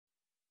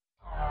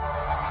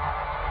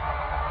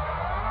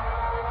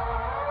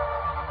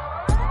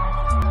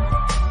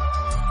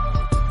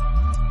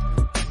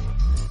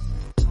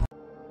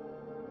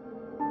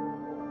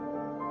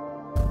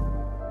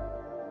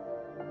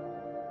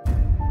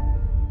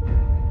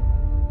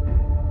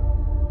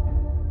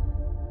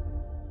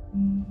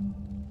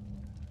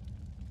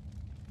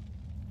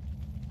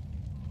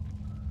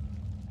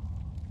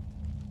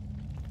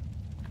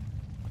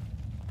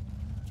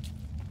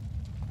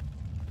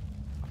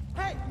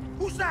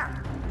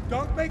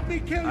Don't make me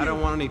kill you! I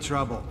don't want any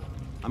trouble.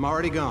 I'm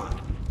already gone.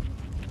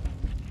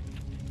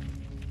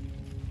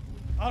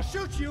 I'll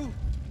shoot you!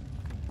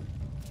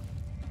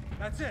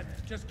 That's it.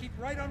 Just keep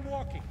right on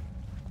walking.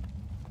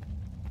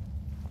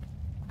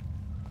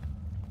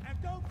 And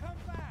don't come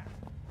back!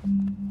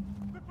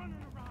 Quit running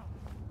around!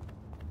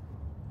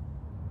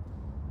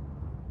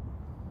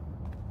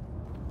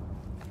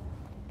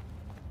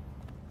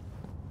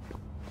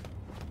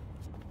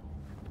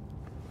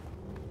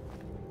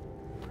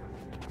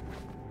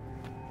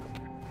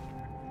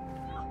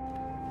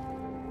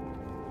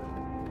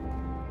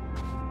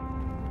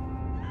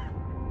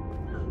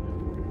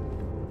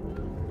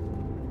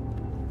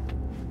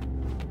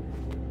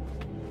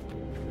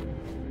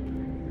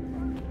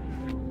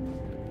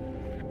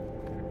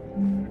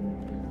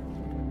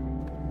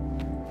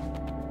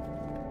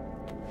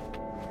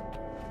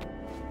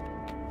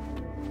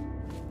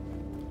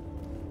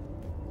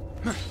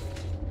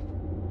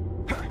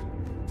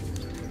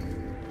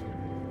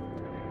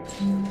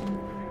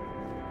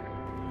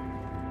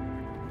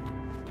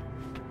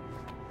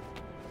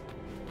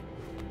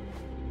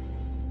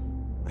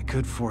 I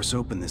could force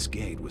open this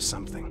gate with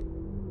something.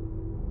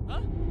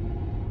 Huh?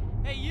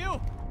 Hey, you!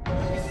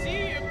 I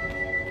see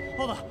you!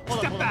 Hold on,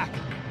 Step back!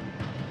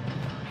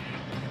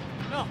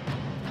 No,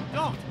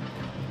 don't!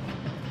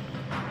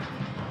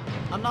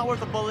 I'm not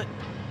worth a bullet.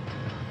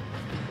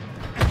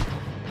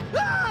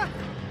 Ah!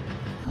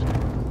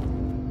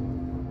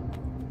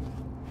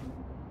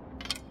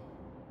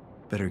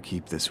 Better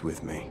keep this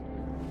with me.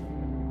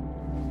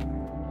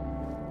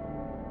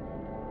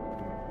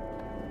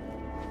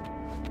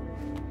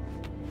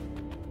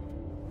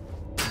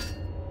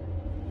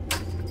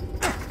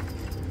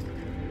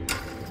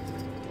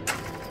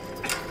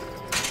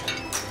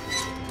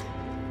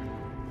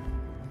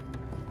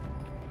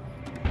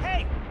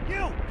 Hey,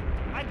 you!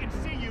 I can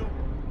see you.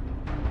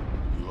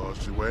 You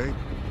lost your way?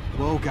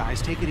 Whoa,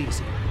 guys, take it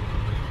easy.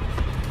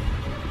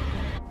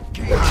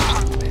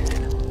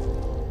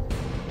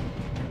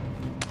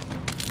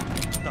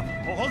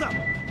 Oh, hold up!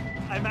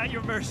 I'm at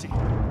your mercy.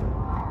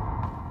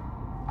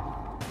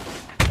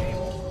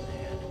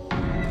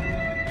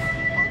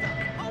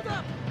 Hold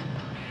up!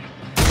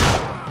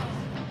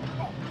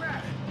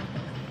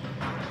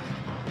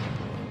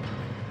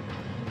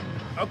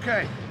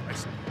 Okay.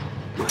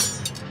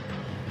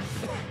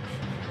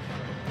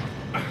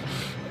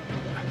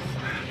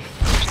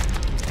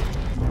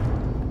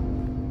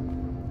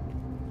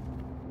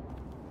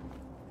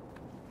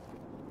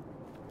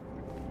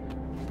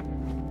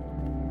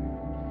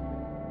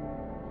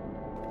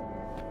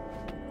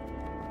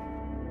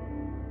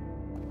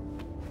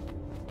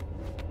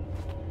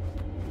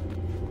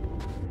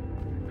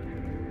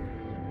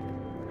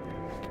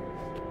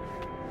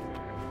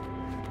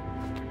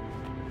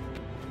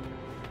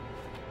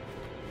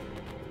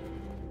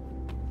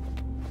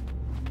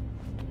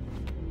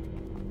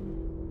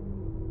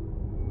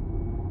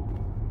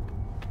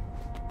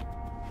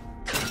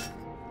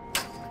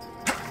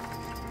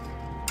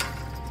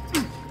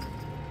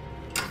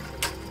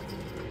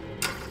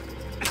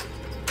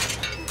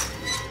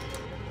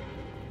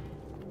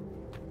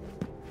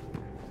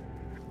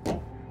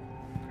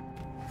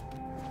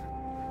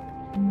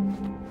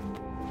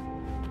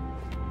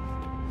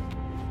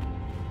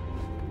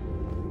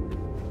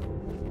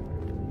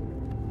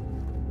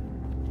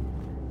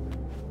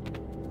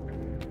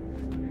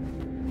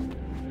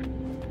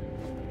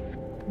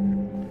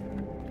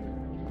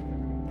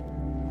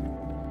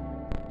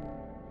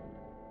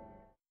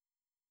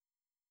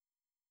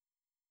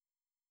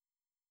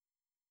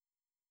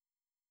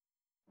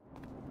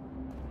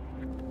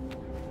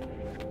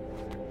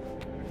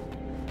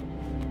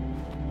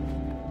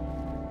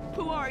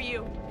 Who are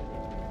you?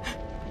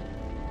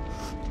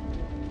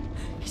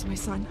 He's my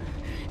son.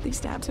 They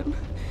stabbed him.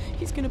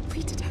 He's gonna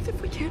bleed to death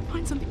if we can't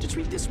find something to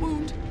treat this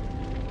wound.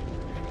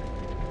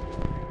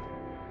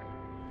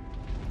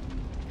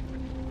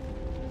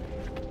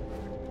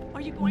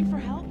 Are you going for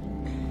help?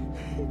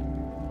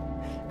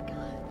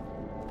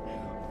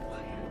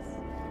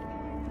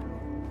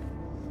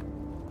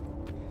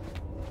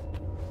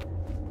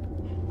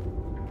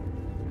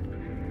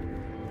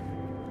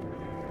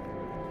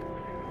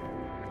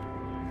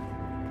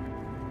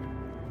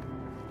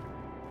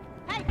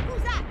 Hey,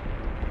 who's that?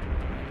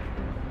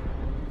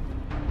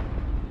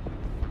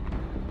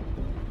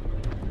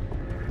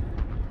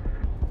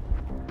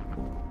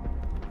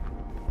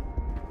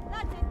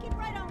 That's it. Keep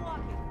right on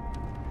walking.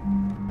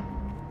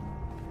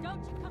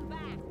 Don't you come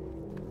back.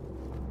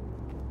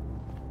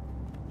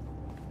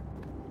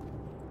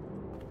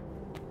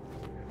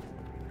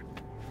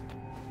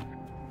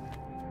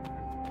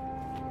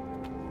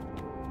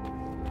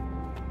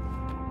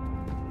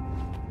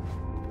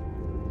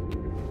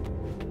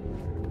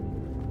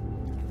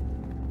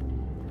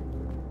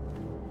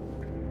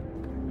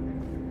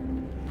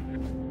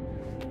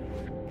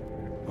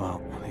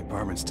 Well, the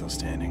apartment's still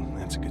standing.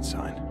 That's a good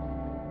sign.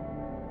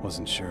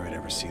 Wasn't sure I'd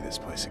ever see this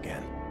place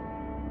again.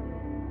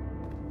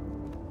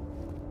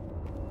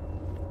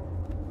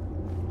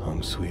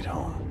 Home sweet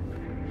home.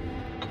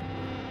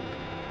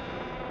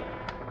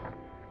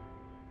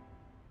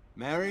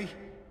 Mary?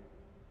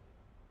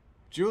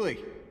 Julie?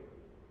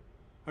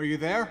 Are you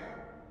there?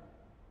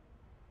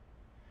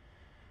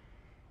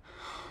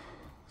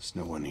 There's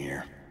no one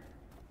here.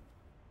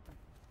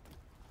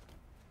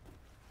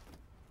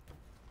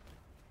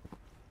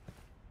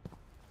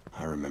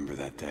 I remember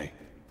that day.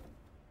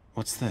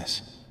 What's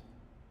this?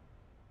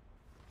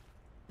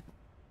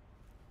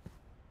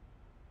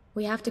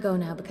 We have to go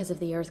now because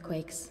of the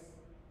earthquakes.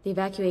 The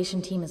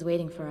evacuation team is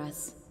waiting for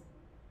us.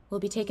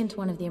 We'll be taken to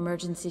one of the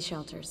emergency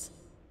shelters.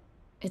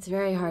 It's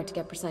very hard to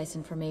get precise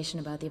information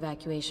about the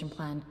evacuation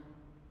plan.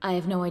 I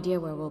have no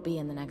idea where we'll be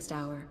in the next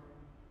hour.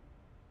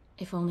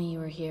 If only you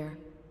were here,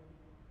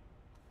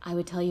 I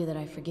would tell you that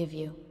I forgive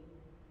you.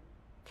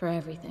 For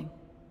everything.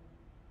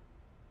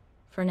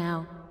 For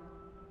now,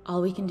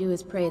 all we can do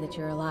is pray that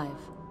you're alive.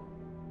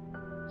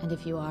 And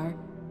if you are,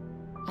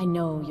 I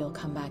know you'll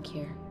come back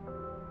here.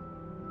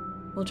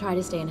 We'll try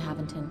to stay in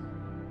Haventon,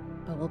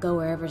 but we'll go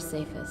wherever's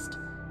safest.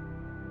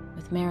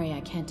 With Mary, I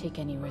can't take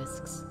any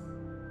risks.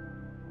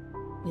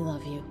 We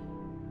love you.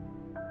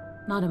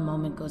 Not a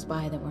moment goes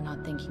by that we're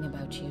not thinking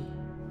about you.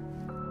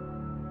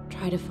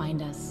 Try to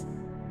find us.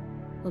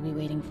 We'll be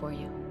waiting for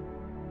you.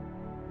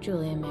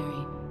 Julie and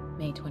Mary,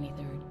 May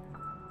 23rd.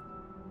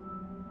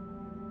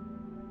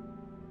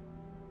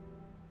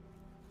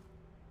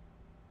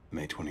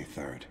 May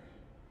 23rd.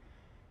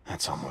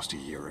 That's almost a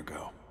year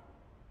ago.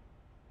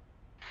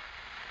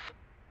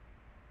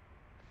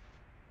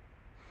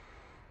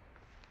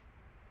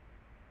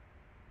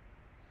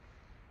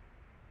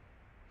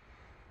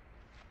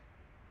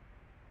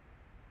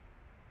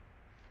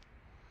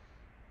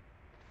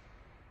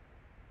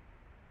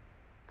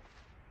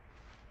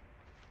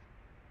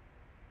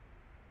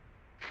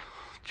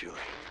 Julie.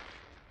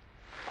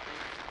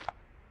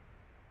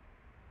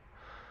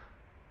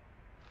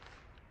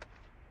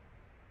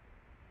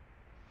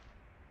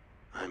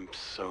 I'm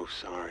so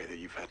sorry that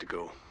you've had to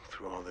go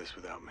through all this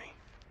without me.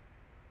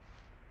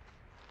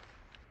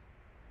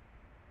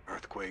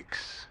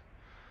 Earthquakes,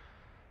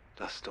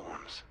 dust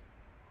storms.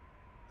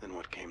 Then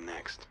what came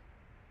next?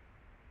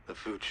 The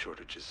food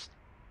shortages,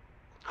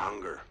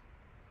 hunger,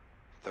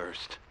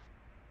 thirst.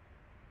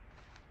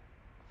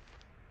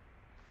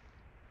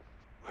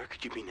 Where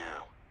could you be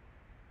now?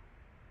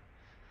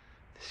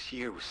 This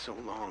year was so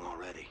long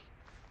already.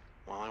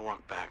 While I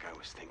walked back, I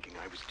was thinking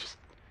I was just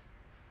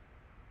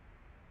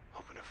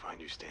hoping to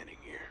find you standing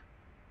here.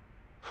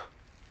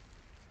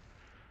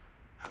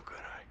 How could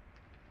I?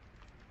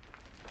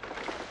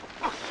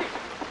 Oh, shit!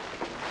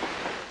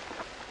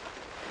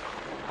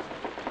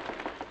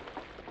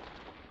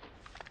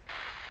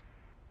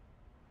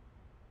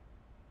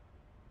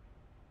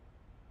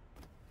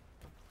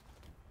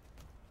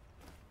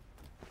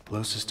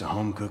 Closest to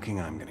home cooking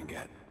I'm gonna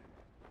get.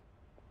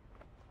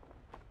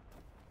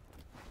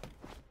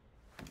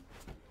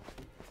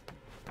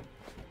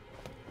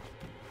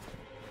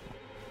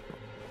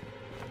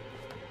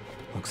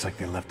 Looks like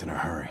they left in a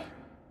hurry.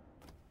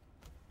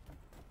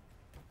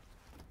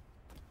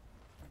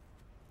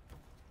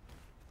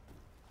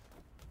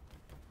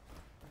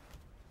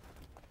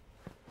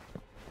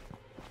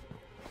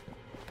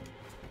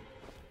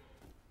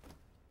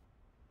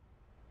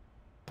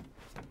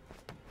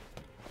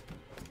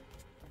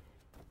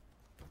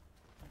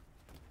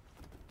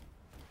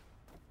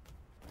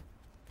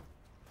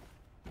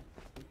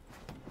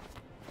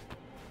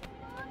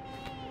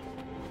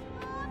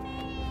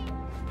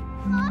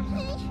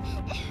 Mommy,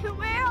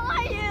 where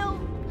are you?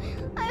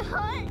 I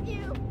want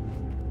you.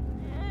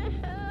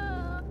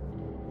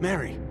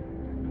 Mary!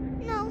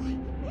 No,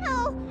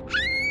 no.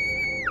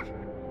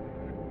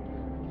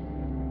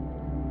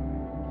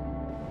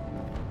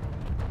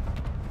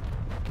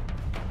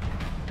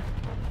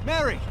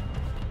 Mary!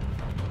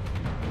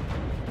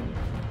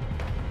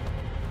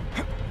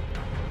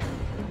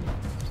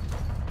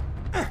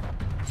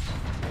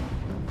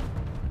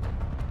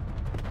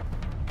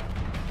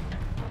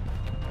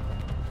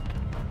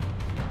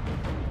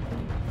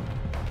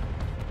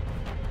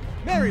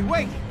 Mary,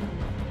 wait!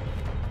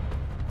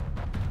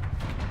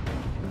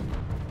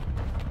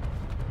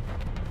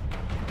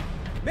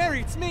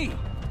 Mary, it's me!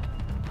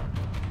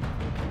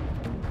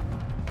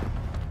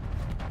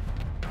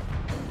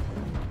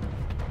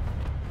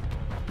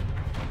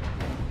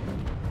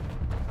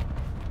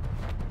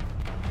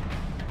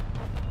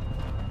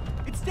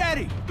 It's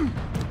Daddy!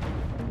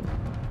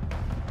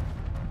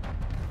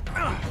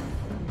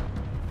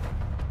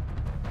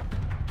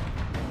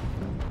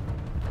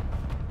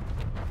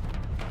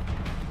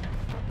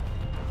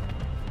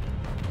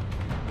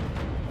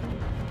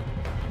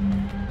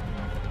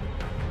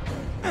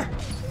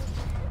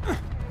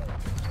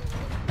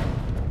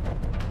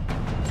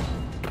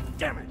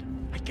 Damn it!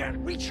 I can't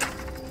reach her.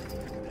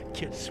 That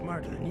kid's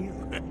smarter than you.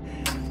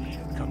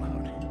 She'll come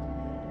out.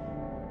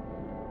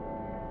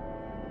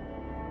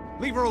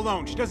 Leave her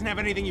alone. She doesn't have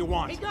anything you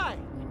want. Hey, guy!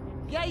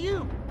 Yeah,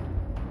 you!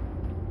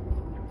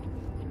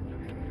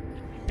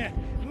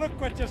 Look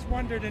what just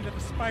wandered into the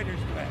spider's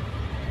web.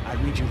 I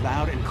read you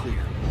loud and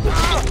clear.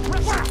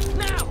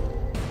 Now!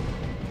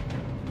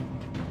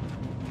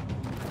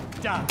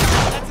 Duh.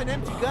 That's an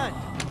empty gun.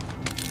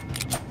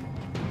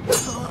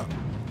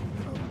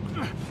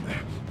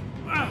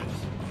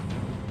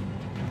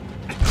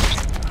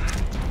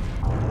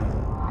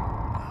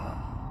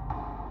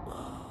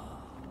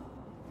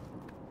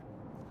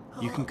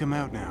 You can come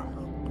out now.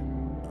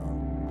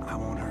 I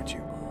won't hurt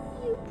you.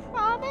 You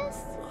promise?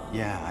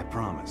 Yeah, I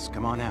promise.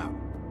 Come on out.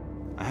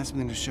 I have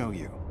something to show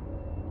you.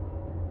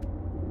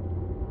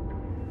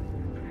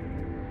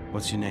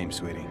 What's your name,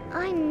 sweetie?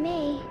 I'm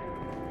May.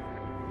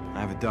 I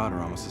have a daughter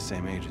almost the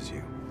same age as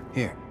you.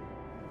 Here,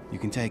 you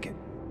can take it.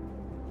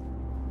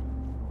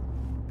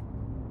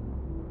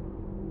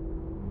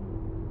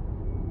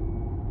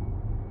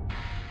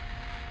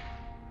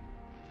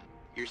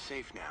 You're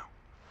safe now.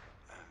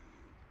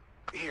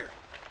 Here,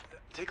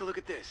 take a look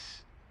at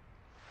this.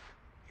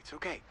 It's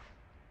okay.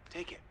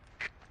 Take it.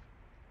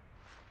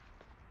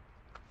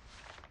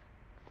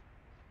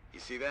 You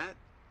see that?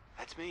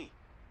 That's me.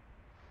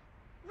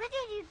 What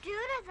did you do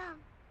to them?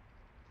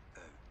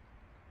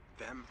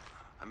 Them?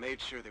 I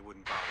made sure they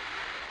wouldn't bother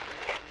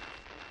you.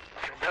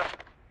 Linda?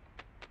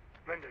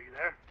 Linda, you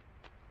there?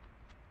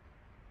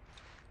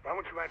 Why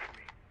won't you answer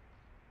me?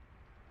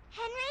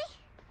 Henry?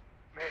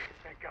 May,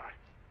 thank God.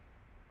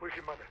 Where's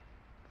your mother?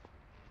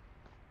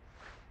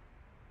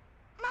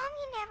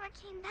 Mommy never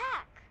came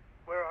back.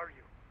 Where are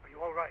you? Are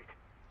you all right?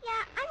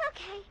 Yeah, I'm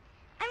okay.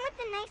 I'm with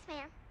the nice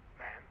man.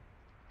 Man?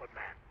 What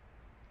man?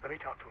 Let me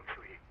talk to him,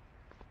 sweetie.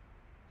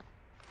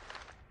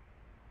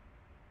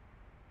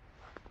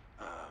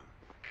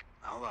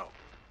 Hello.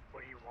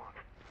 What do you want?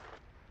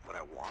 What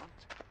I want?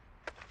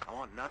 I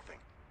want nothing.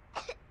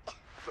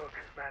 Look,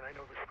 man, I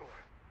know the score.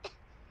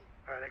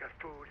 All right, I got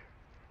food,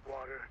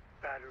 water,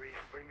 batteries.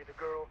 Bring me the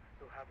girl,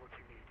 you'll have what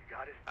you need. You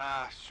got it?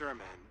 Sure,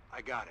 man.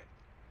 I got it.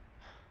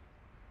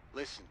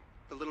 Listen,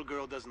 the little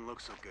girl doesn't look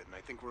so good, and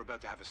I think we're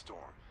about to have a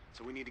storm.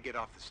 So we need to get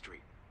off the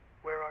street.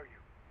 Where are you?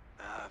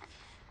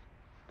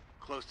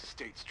 Close to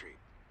State Street,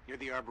 near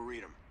the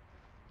Arboretum.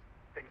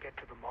 Then get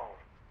to the mall.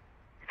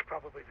 It's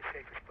probably the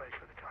safest place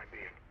for the time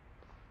being.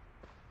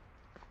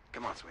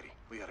 Come on, sweetie.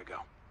 We gotta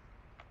go.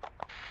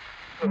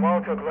 The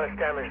mall took less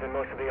damage than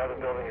most of the other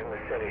buildings in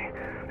the city,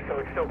 so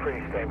it's still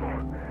pretty stable.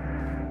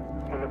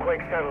 When the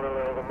quake settled a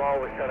little, the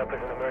mall was set up as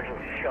an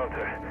emergency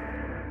shelter.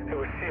 It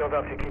was sealed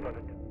up to keep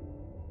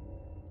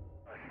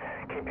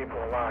people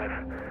alive.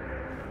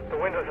 The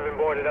windows have been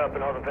boarded up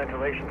and all the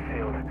ventilation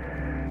sealed.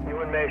 You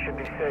and May should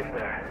be safe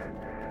there,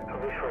 at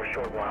least for a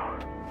short while.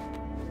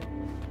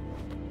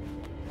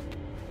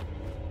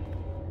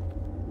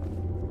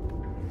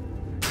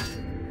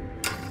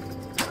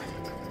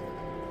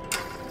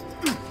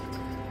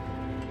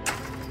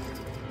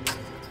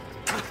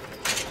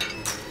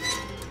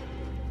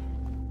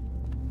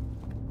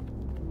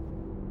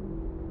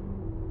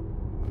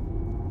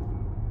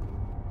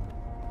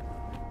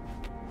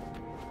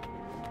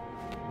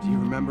 Do you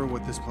remember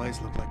what this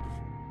place looked like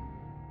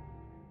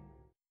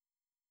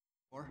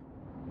before?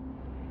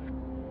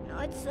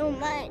 Not so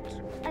much.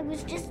 I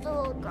was just a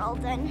little girl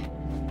then.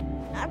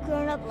 Not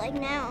grown up like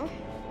now.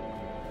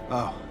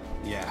 Oh,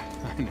 yeah,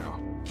 I know.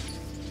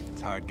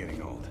 It's hard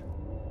getting old.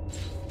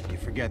 You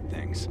forget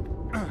things.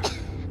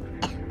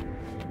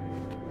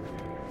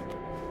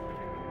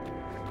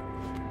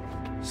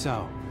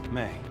 So,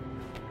 May,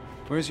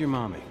 where's your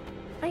mommy?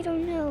 I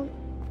don't know.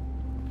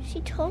 She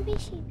told me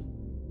she'd be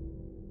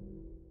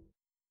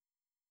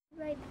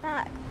right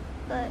back,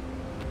 but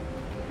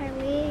I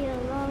waited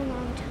a long,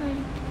 long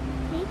time.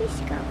 Maybe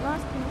she got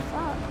lost in the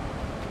fog.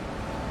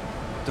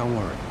 Don't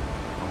worry.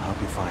 I'll help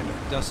you find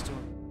her. Dust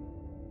storm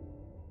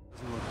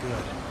doesn't look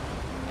good.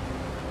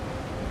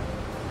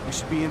 We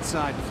should be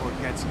inside before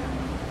it gets here.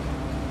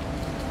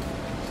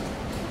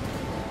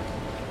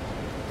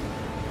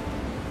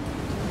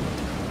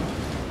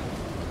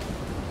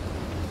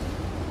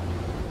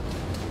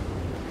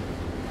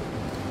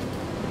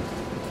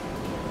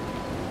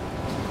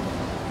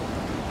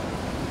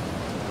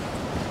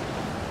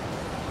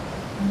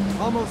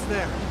 Almost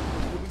there.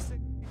 We'll be safe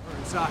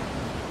inside.